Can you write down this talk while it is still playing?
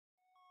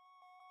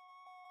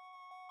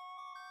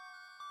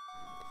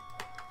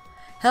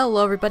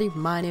Hello everybody,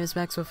 my name is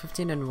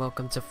Maxwell15 and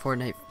welcome to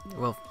Fortnite,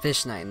 well,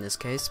 Fishnite in this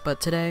case,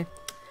 but today,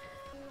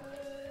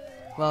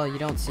 well, you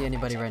don't see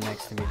anybody right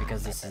next to me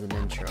because this is an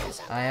intro.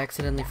 I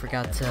accidentally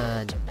forgot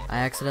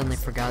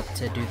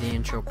to do the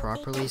intro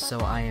properly,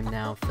 so I am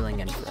now filling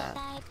in for that.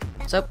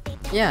 So,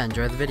 yeah,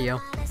 enjoy the video.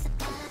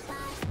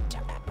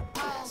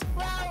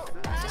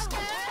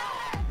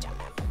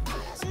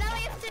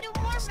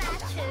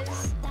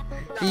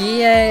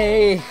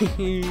 Yay!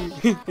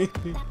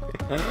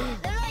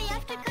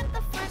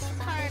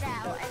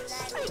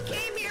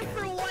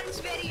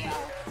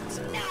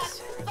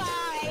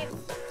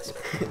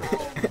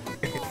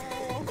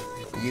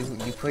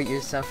 You put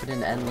yourself in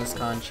an endless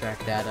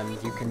contract, Adam.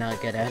 You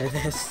cannot get out of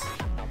this.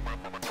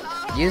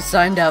 You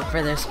signed up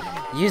for this.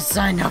 You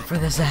signed up for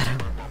this, Adam.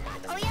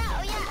 Oh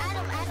yeah,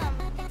 Adam.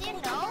 Do you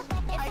know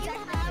if you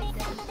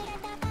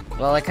have...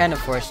 Well, I kind of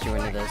forced you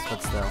into this,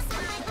 but still.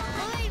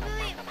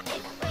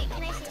 Wait,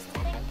 can I say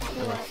something? If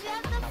you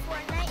have the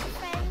Fortnite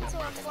friends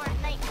or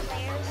Fortnite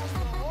players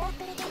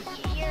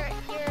you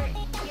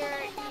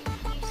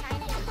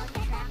signed a contract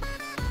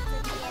to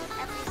be in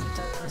every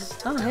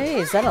single... Oh,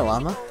 hey, is that a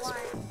llama?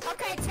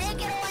 Okay, take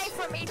it away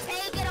from me,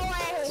 take it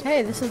away!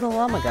 Hey, this is a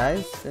llama,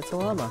 guys. It's a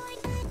llama.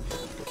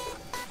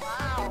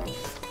 Wow.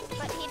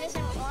 But he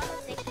doesn't want to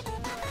take it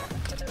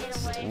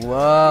away.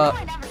 Whoa.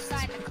 I never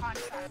signed a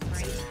contract,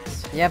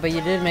 right? Yeah, but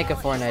you did make a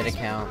Fortnite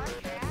account.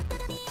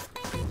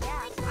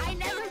 I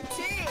never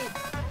did.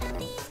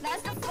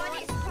 That's the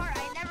funniest part.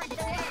 I never did.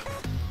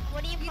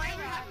 What do you playing?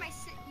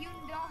 You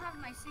don't have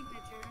my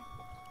signature.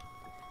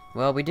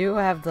 Well, we do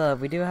have the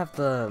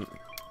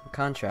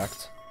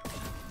contract.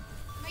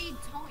 No, you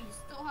don't.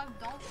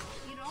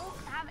 You don't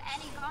have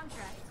any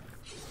contract.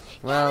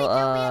 Well, we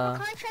have a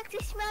contract to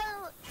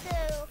smell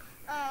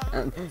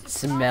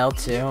smell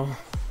too.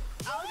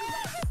 I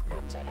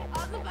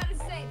was about to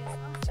say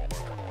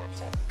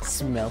this.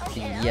 Smell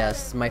feet.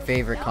 Yes, my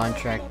favorite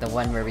contract, the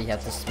one where we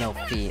have to smell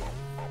feet.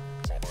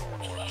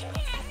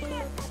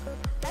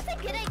 That's a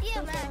good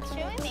idea, Max. Should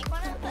we make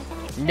one of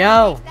those?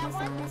 No. That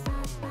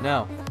one?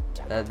 No.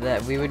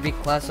 That we would be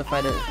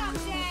classified as.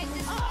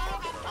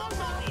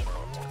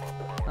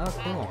 Oh,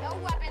 cool. No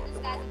weapon. This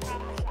guy's a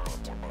problem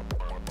shot.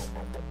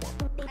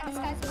 This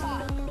guy's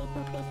caught.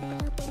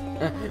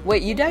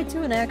 Wait, you died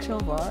to an actual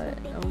bot?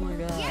 Oh my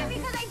god. Yeah,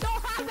 because I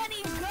don't have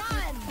any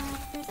guns.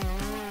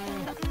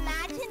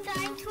 Imagine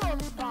dying to a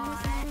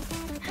bot.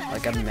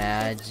 Like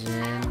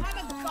imagine. I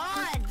have a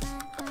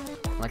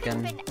gun. Like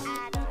Could've been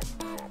Adam.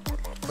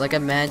 Like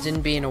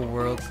imagine being a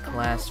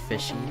world-class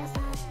fishy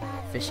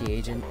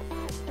agent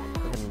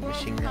with a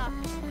machine gun.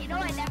 You know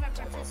I never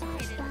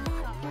participated in the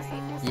cup,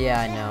 right?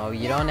 Yeah, I know.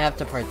 You don't have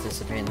to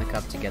participate in the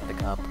cup to get the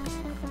cup.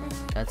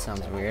 That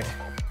sounds weird.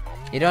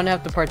 You don't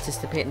have to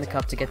participate in the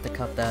cup to get the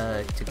cup. Yeah.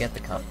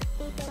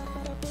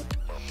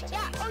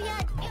 Oh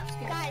yeah.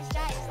 Guys.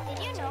 Did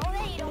you know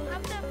that you don't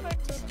have to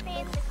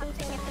participate in the cup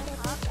to get the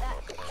cup?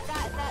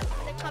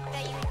 The cup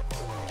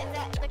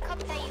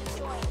that you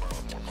joined.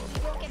 You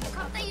don't get the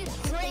cup that you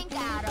drink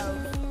out of.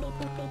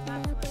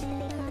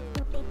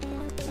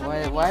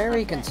 Why are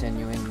we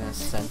continuing this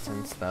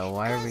sentence though?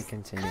 Why are we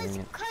continuing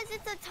it? Because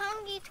it's a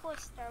tongue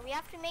twister. We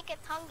have to make a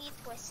tongue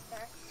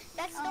twister.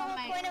 That's the whole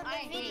point of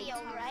the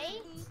video,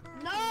 right?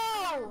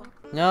 No!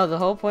 No, the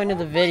whole point of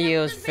the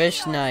video is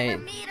Fishnite. For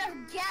me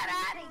to get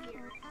out of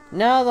here.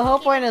 No, the whole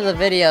point of the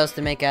video is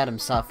to make Adam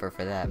suffer,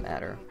 for that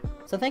matter.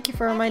 So thank you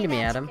for reminding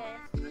me, Adam.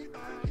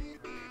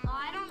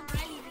 I don't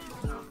really need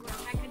to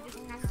I can just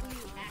passively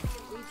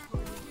actively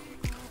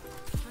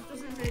that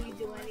doesn't really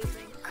do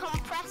anything.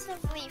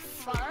 Compressively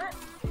fart?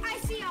 I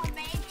see a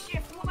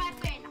makeshift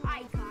weapon.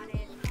 I got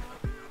it.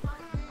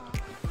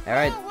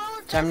 Alright,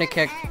 time to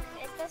kick.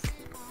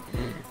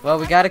 Well,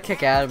 we gotta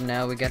kick Adam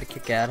now. We gotta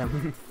kick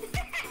Adam.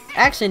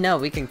 Actually, no,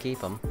 we can keep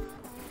him.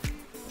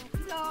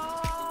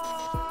 No.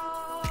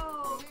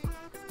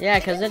 Yeah,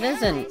 because it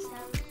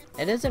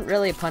isn't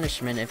really a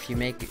punishment if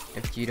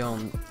you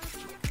don't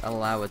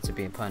allow it to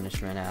be a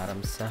punishment,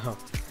 Adam. So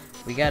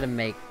we gotta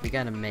make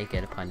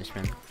it a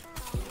punishment.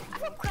 I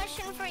have a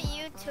question for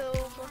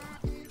YouTube.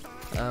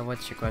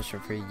 What's your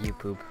question for you,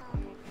 Poop?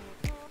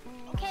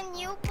 Can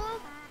YouTube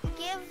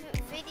give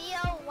video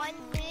 1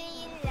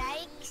 million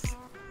likes?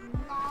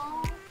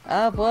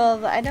 No.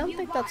 Well, I don't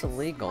think that's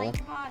illegal.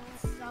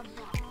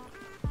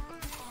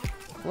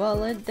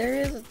 Well, there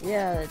is,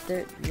 yeah,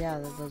 that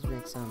does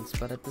make sense.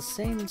 But at the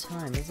same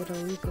time, is it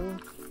illegal?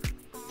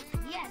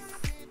 Yes.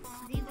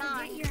 You will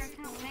get your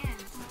account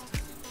banned.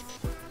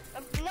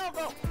 No,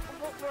 but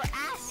we're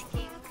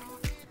asking.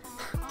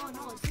 Oh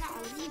no, it's not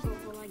illegal,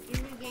 but like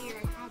you're gonna get your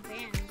account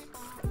banned.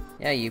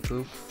 Yeah, you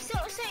Poop.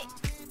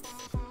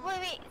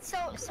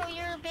 So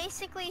you're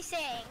basically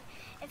saying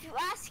if you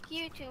ask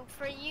YouTube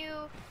for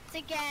you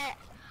to get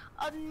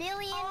 1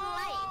 million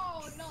likes.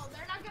 Oh no,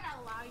 they're not gonna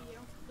allow you.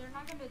 They're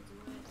not gonna do it.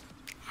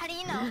 How do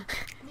you know?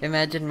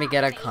 Imagine we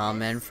get a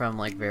comment from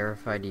like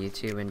verified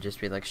YouTube and just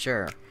be like,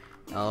 sure.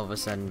 All of a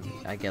sudden,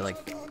 I get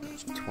like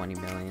 20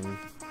 million.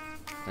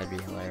 That'd be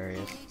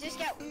hilarious. You just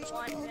get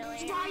 1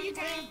 million. Why you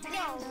getting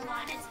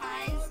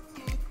monetized?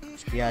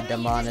 Yeah,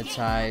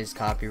 demonetized,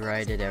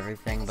 copyrighted,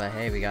 everything, but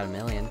hey, we got 1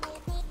 million.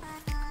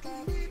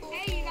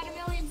 Hey, you got 1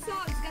 million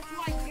subs. Guess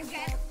what?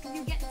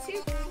 You get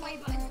 2 play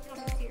buttons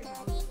coming to your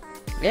house.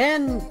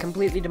 And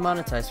completely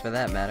demonetized for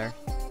that matter.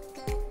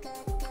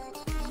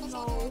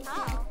 No.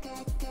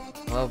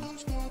 Well,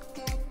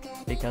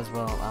 because,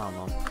 well, I don't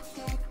know.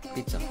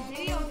 Pizza.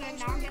 Videos are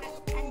now gonna,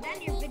 and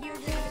then your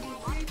videos are gonna be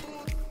watched.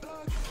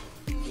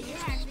 You're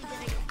actually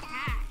gonna get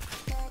hacked.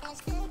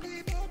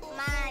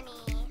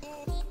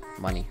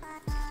 Money.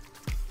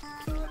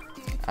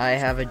 I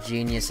have a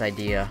genius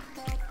idea.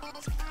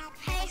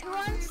 Hey, who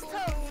wants to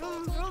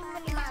vroom vroom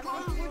in my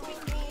room?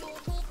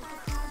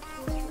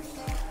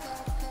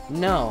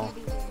 No.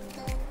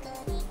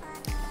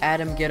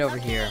 Adam, get over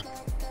here.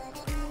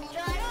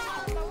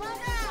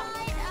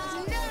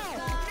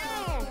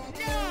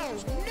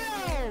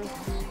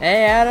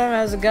 Hey Adam,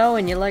 how's it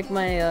going? You like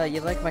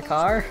my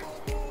car?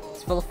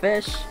 It's full of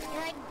fish. You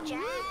like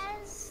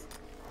jazz?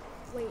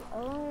 Wait,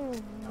 oh my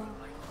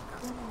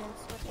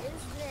goodness, what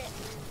is this?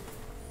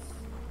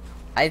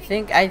 I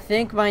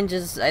think mine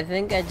just, I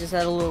just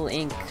had a little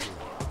ink. I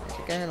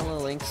think I had a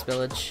little ink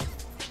spillage.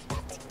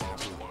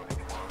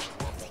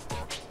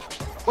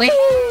 Whee!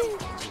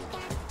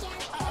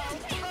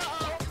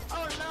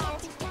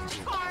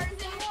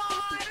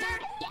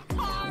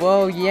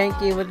 Whoa,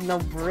 Yankee with no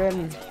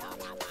brim.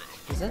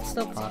 Is that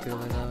still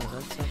popular though? Is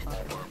that still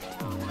popular?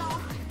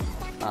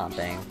 Aw,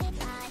 dang.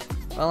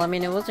 Well, I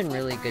mean, it wasn't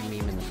really a good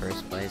meme in the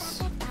first place.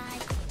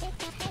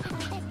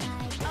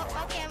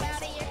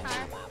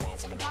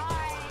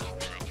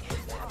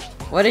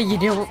 What are you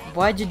doing?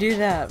 Why'd you do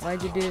that?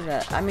 Why'd you do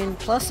that? I mean,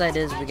 plus side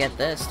is we get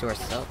this to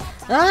ourselves.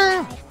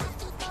 Ah!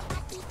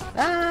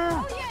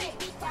 Ah!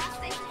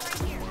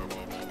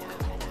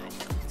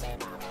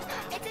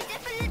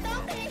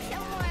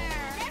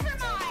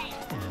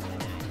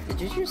 Did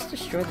you just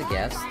destroy the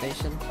gas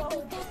station?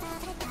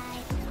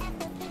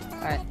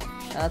 Alright.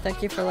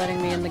 Thank you for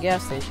letting me in the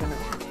gas station.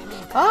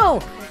 Oh!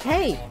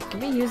 Hey! Can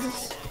we use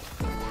this?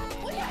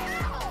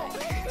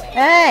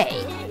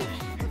 Hey!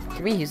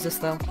 Can we use this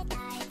though?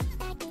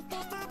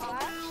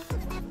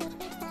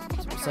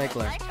 It's a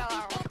recycler.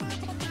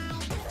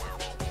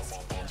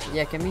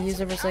 Yeah, can we use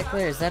a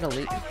recycler? Is that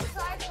elite?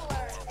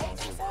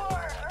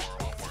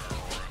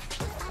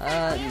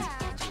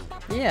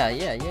 Yeah.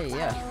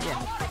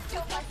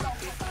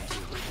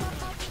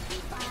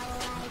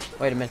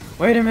 Wait a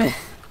minute.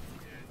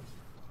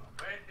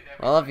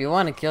 Well, if you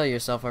want to kill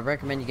yourself, I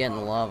recommend you get in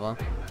the lava.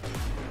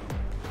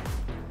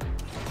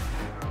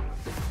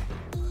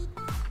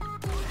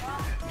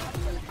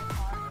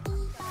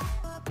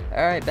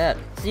 Alright, bet.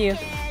 See you.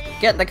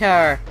 Get in the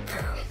car.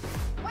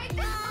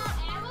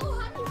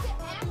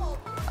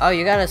 Oh,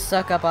 you gotta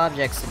suck up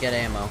objects to get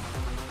ammo.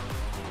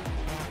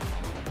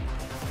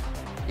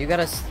 You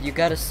gotta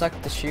suck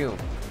the shoe.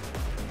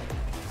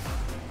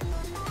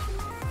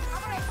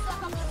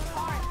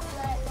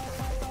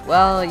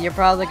 Well, you're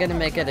probably gonna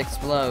make it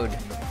explode.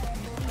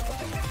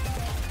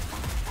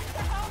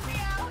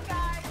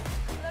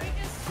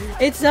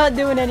 It's not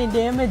doing any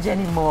damage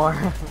anymore.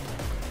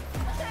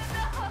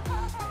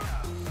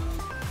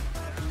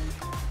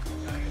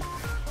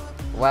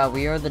 Wow,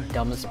 we are the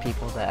dumbest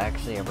people that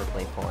actually ever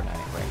play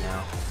Fortnite right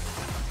now.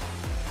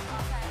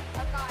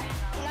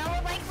 Now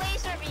we're like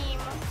laser beam.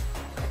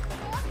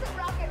 What's the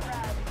rocket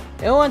rod?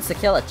 Who wants to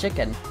kill a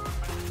chicken?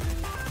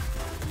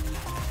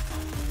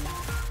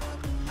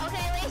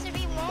 Okay, laser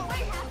beam won't work.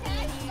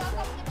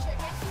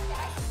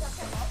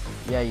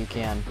 Yeah, you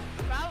can.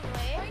 Probably.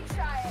 Let me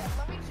try it.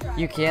 Let me try.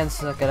 You can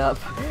suck it up.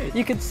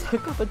 You can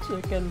suck up a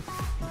chicken.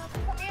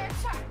 Come here,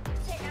 try.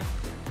 Chicken.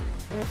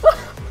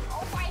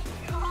 Oh my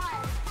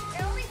god.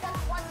 It only does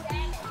 1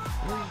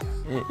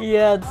 damage.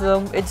 Yeah,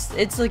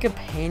 it's like a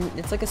pain.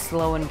 It's like a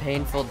slow and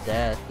painful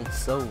death. It's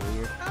so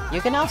weird.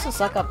 You can also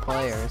suck up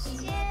players.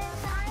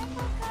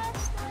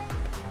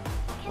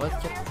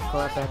 What's your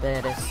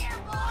capabilities?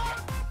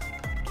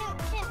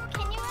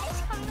 Can you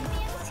guys come to me?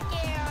 I'm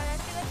scared.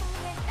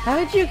 How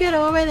did you get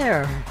over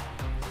there?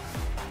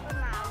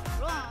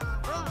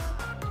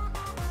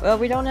 Well,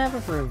 we don't have a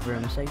vroom,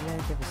 so you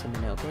gotta give us a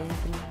minute, okay,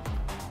 Anthony?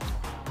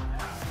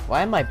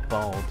 Why am I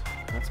bald?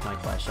 That's my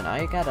question.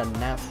 I got a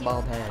naff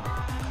bald head.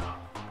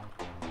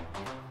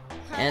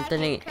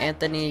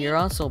 Anthony, you're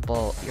also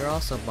bald. You're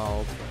also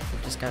bald. You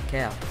just got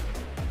cap.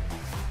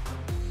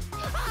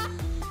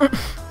 I'm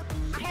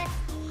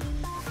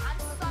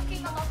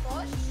sucking on a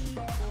bush.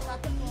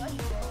 Not the bush.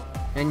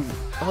 And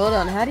hold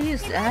on, how do you? I'm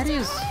sucking on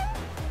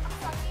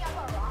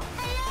a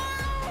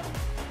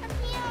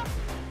rock.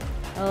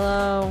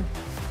 Hello?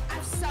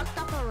 I've sucked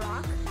up a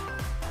rock.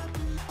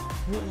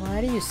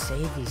 Why do you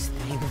say these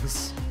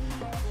things?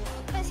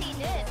 Because he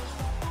did.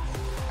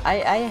 I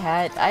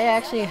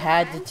actually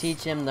had to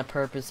teach him the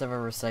purpose of a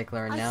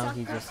recycler, and now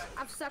he just.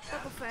 I've sucked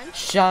up a friend.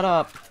 Shut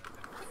up!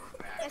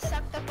 I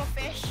sucked up a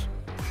fish.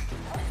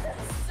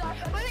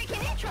 Wait,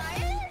 can you try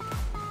it?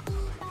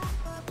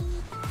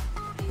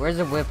 Where's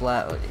the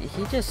whiplash?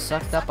 He just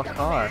sucked up a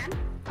car.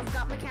 I've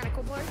got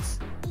mechanical parts.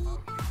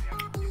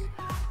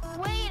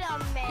 Wait a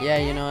minute. Yeah,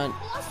 you know what?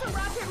 Also,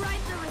 Rocket Ride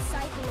the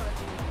Recycler.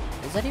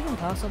 Is that even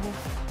possible?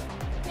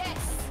 Yes,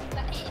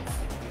 that is.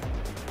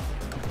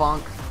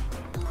 Bonk.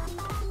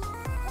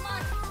 Come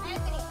on,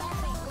 Anthony, let's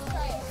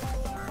try it.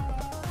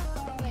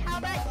 Wait, how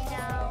about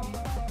now?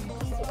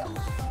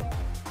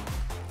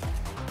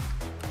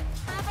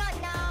 How about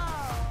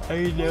now? How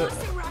you doing?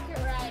 Also, Rocket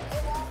Ride.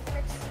 It won't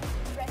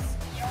risk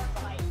your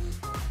life.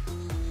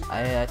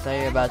 I thought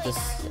you were about to.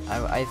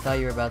 I thought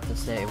you were about to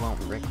say it won't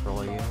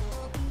rickroll you. It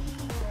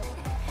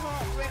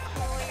won't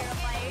rickroll your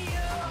life.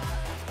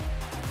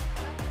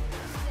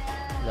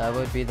 That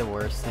would be the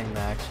worst thing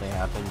that actually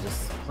happened.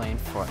 Just playing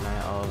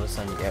Fortnite, all of a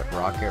sudden you get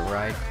Rocket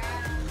Ride.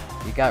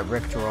 You got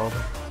rickrolled.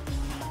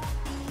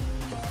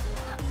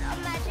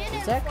 Imagine Is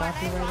if that Fortnite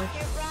copyrighted?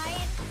 Rocket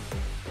Ride.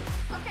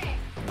 Okay.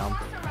 No.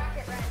 Also,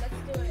 Rocket Ride. Let's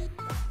do it.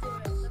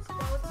 Let's go.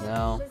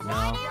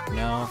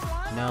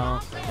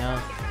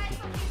 No.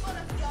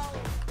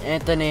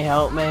 Anthony,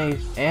 help me!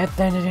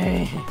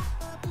 Anthony!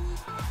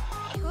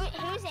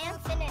 Who's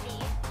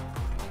Infinity?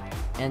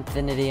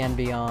 Infinity and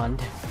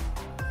beyond.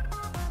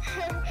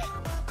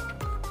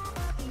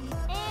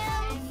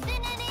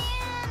 Infinity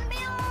and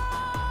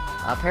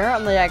beyond.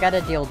 Apparently, I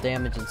gotta deal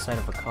damage inside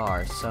of a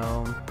car,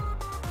 so...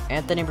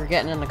 Anthony, we're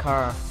getting in the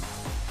car.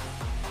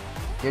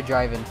 You're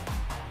driving.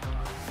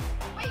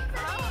 Wait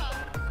for me.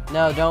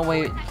 No, don't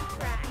wait.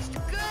 Crashed.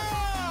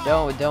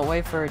 Go. Don't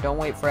wait for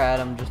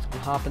Adam. Just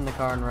hop in the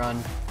car and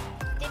run.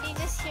 Did you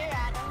just hear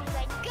Adam? He's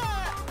like, go.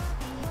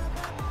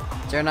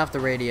 Turn off the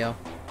radio.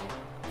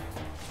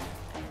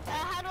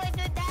 How do I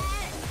do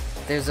that?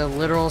 There's a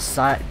literal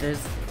side.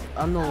 There's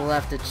on the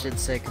left. It should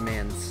say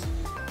commands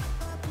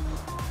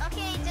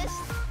Okay, just.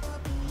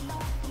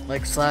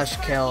 like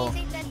 / kill,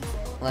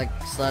 like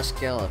 /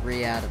 kill.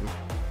 Re-Adam.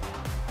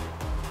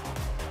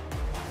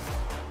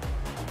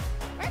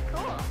 Very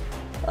cool.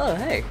 Oh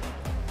hey.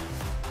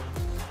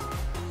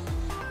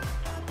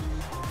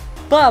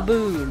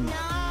 Baboon. No.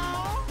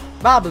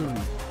 Baboon.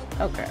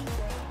 Okay.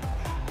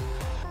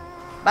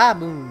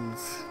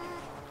 Baboons.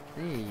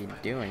 What are you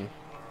doing?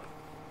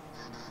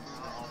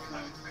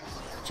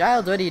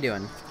 Child, what are you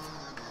doing?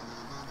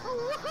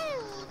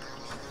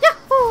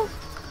 Yahoo!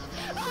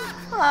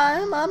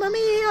 Hi, Mamma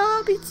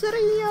Mia,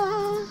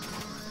 pizzeria!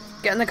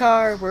 Get in the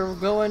car, we're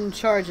going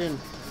charging.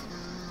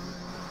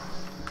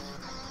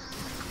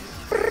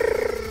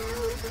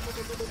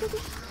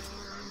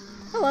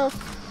 Hello.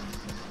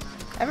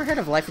 Ever heard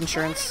of life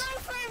insurance? Why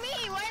for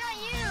me? Why not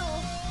you?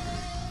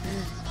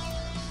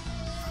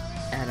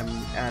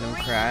 Adam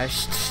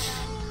crashed.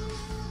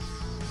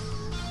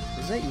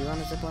 Is that you on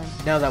a zipline?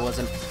 No, that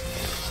wasn't. I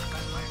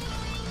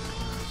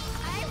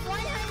have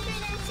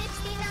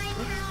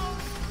 169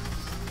 health.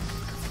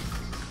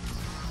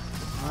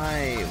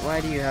 Why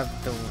do you have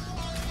the...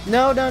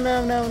 No,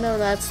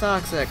 that's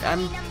toxic.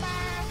 I'm...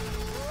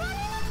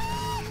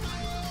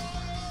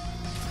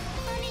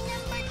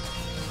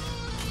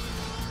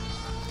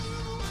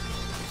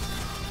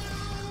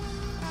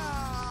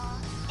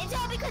 It's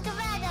all because of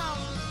Adam.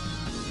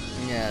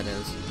 Yeah, it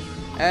is.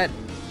 Alright.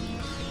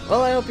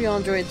 Well, I hope you all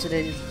enjoyed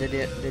today's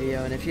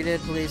video, and if you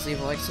did, please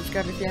leave a like,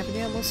 subscribe if you haven't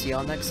yet, and we'll see you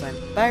all next time.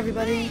 Bye,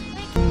 everybody! Wait,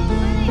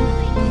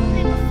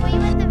 before you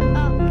end the,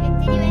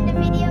 did you end the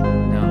video?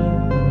 No.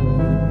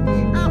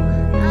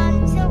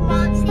 So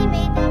Moxie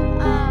made up,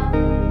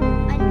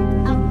 an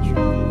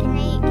outro. Can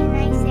I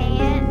say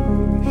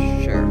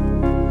it? Sure.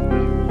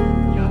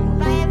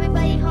 Bye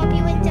everybody, hope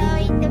you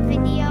enjoyed the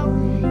video.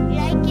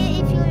 Like it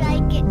if you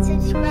like it,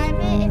 subscribe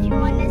it if you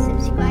want to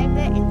subscribe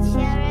it, and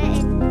share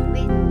it and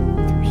wait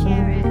to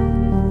share it.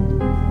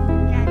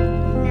 Yeah,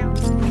 now,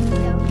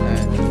 go.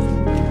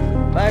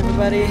 Alright. Bye,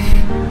 everybody!